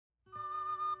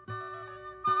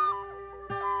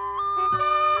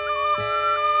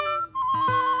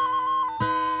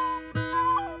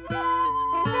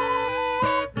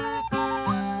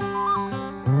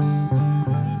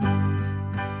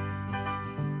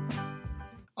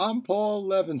I'm Paul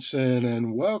Levinson,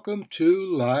 and welcome to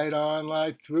Light On,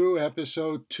 Light Through,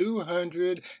 episode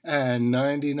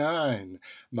 299,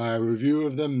 my review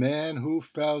of The Man Who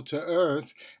Fell to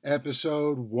Earth,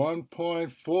 episode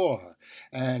 1.4,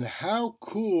 and how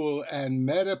cool and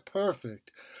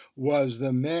meta-perfect was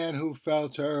The Man Who Fell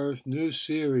to Earth new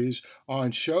series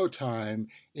on Showtime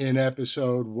in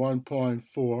episode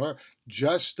 1.4,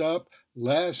 just up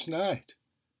last night.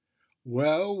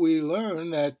 Well, we learn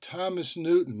that Thomas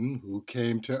Newton, who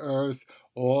came to Earth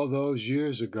all those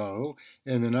years ago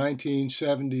in the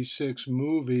 1976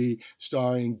 movie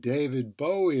starring David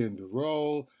Bowie in the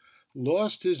role,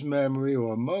 lost his memory,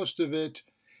 or most of it,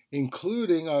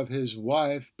 including of his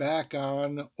wife back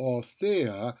on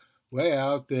Althea, way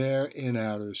out there in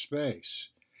outer space.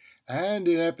 And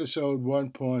in episode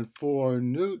 1.4,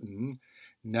 Newton,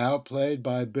 now played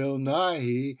by Bill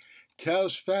Nighy,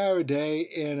 tells Faraday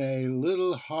in a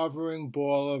little hovering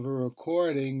ball of a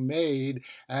recording made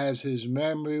as his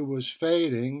memory was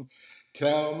fading,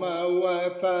 "Tell my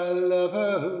wife I love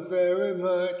her very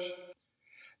much."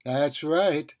 That's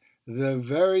right, the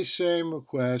very same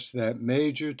request that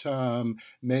Major Tom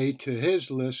made to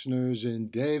his listeners in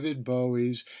David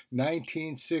Bowie's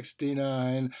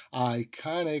 1969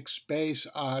 iconic Space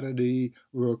Oddity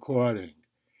recording.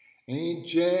 "Ain't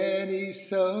Jenny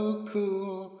so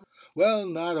cool?" Well,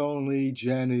 not only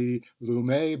Jenny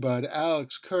Lumet, but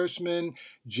Alex Kurtzman,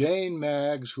 Jane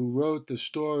Maggs, who wrote the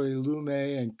story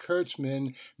Lumet and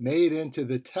Kurtzman made into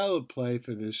the teleplay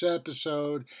for this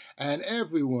episode, and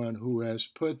everyone who has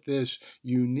put this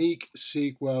unique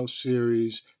sequel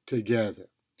series together.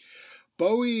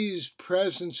 Bowie's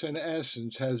presence and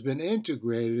essence has been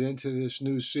integrated into this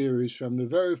new series from the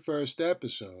very first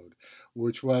episode,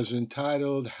 which was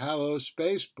entitled Hello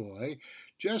Space Boy,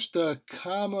 just a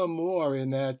comma more in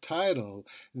that title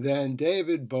than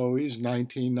David Bowie's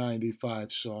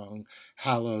 1995 song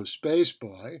Hello Space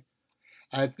Boy.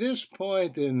 At this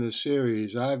point in the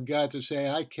series, I've got to say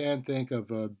I can't think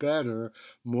of a better,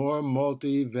 more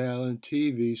multivalent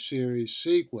TV series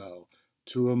sequel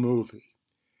to a movie.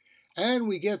 And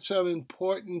we get some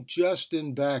important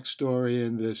Justin backstory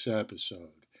in this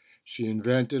episode. She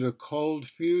invented a cold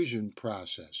fusion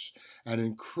process, an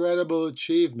incredible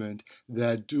achievement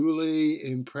that duly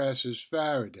impresses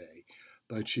Faraday,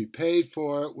 but she paid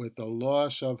for it with the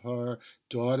loss of her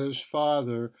daughter's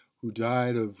father, who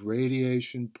died of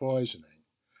radiation poisoning.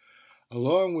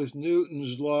 Along with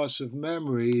Newton's loss of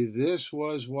memory, this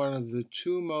was one of the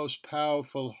two most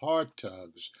powerful heart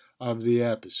tugs of the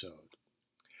episode.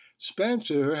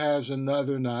 Spencer has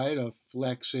another night of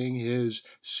flexing his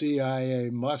CIA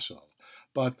muscle,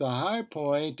 but the high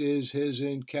point is his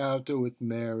encounter with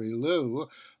Mary Lou,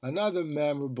 another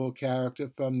memorable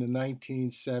character from the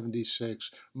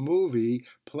 1976 movie,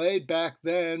 played back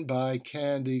then by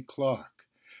Candy Clark.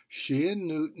 She and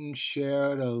Newton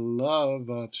shared a love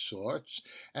of sorts,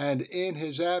 and in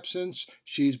his absence,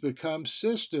 she's become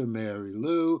Sister Mary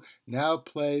Lou, now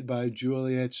played by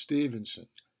Juliet Stevenson.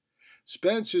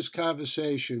 Spencer's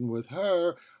conversation with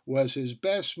her was his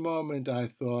best moment, I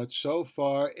thought, so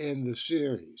far in the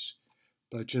series.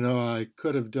 But I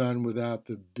could have done without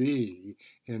the B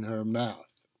in her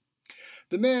mouth.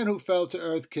 The Man Who Fell to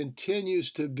Earth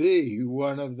continues to be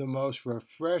one of the most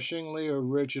refreshingly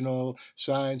original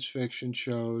science fiction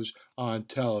shows on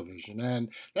television,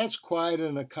 and that's quite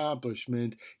an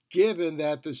accomplishment given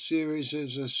that the series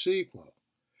is a sequel.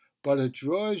 But it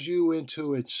draws you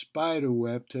into its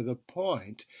spiderweb to the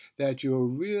point that you're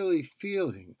really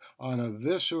feeling on a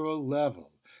visceral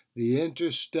level the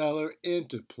interstellar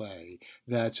interplay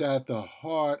that's at the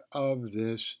heart of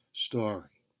this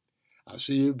story. I'll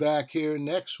see you back here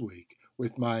next week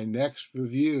with my next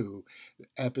review,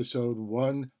 episode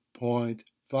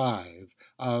 1.5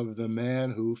 of The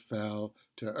Man Who Fell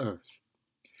to Earth.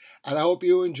 And I hope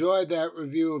you enjoyed that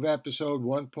review of episode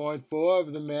 1.4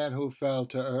 of The Man Who Fell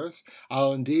to Earth.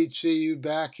 I'll indeed see you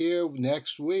back here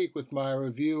next week with my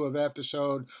review of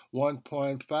episode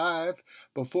 1.5.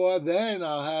 Before then,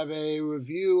 I'll have a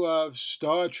review of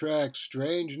Star Trek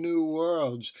Strange New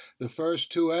Worlds, the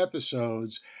first two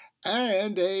episodes,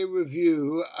 and a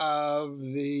review of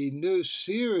the new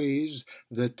series,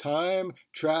 The Time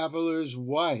Traveler's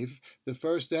Wife, the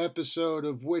first episode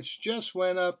of which just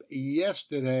went up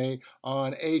yesterday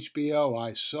on HBO.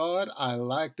 I saw it. I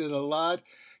liked it a lot.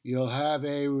 You'll have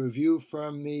a review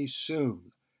from me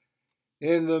soon.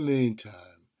 In the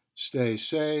meantime, stay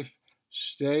safe,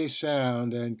 stay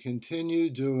sound, and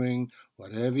continue doing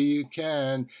whatever you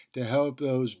can to help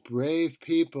those brave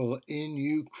people in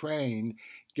Ukraine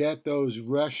get those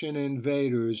Russian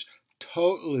invaders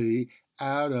totally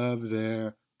out of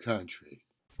their country.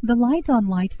 The Light on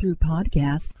Light Through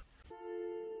podcast.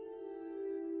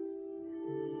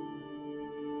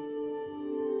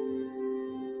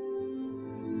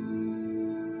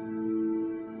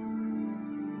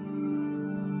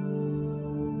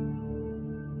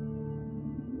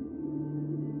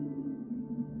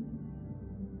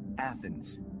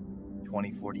 Athens,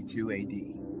 2042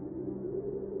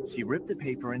 AD. She ripped the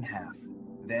paper in half,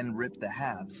 then ripped the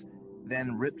halves,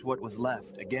 then ripped what was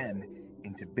left again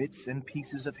into bits and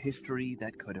pieces of history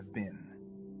that could have been.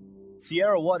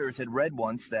 Sierra Waters had read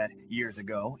once that, years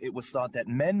ago, it was thought that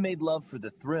men made love for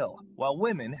the thrill, while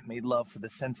women made love for the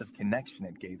sense of connection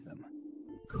it gave them.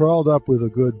 Curled Up with a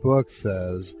Good Book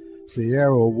says,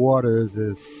 Sierra Waters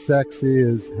is sexy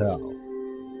as hell.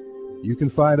 You can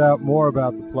find out more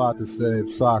about The Plot to Save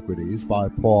Socrates by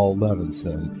Paul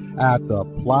Levinson at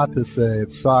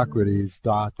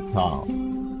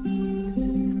theplottosavesocrates.com.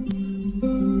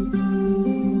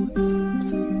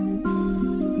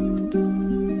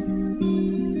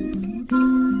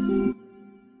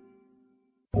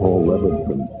 Paul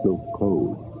Levinson Silk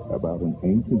Code, about an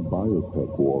ancient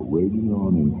biotech war raging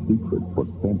on in secret for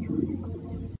centuries.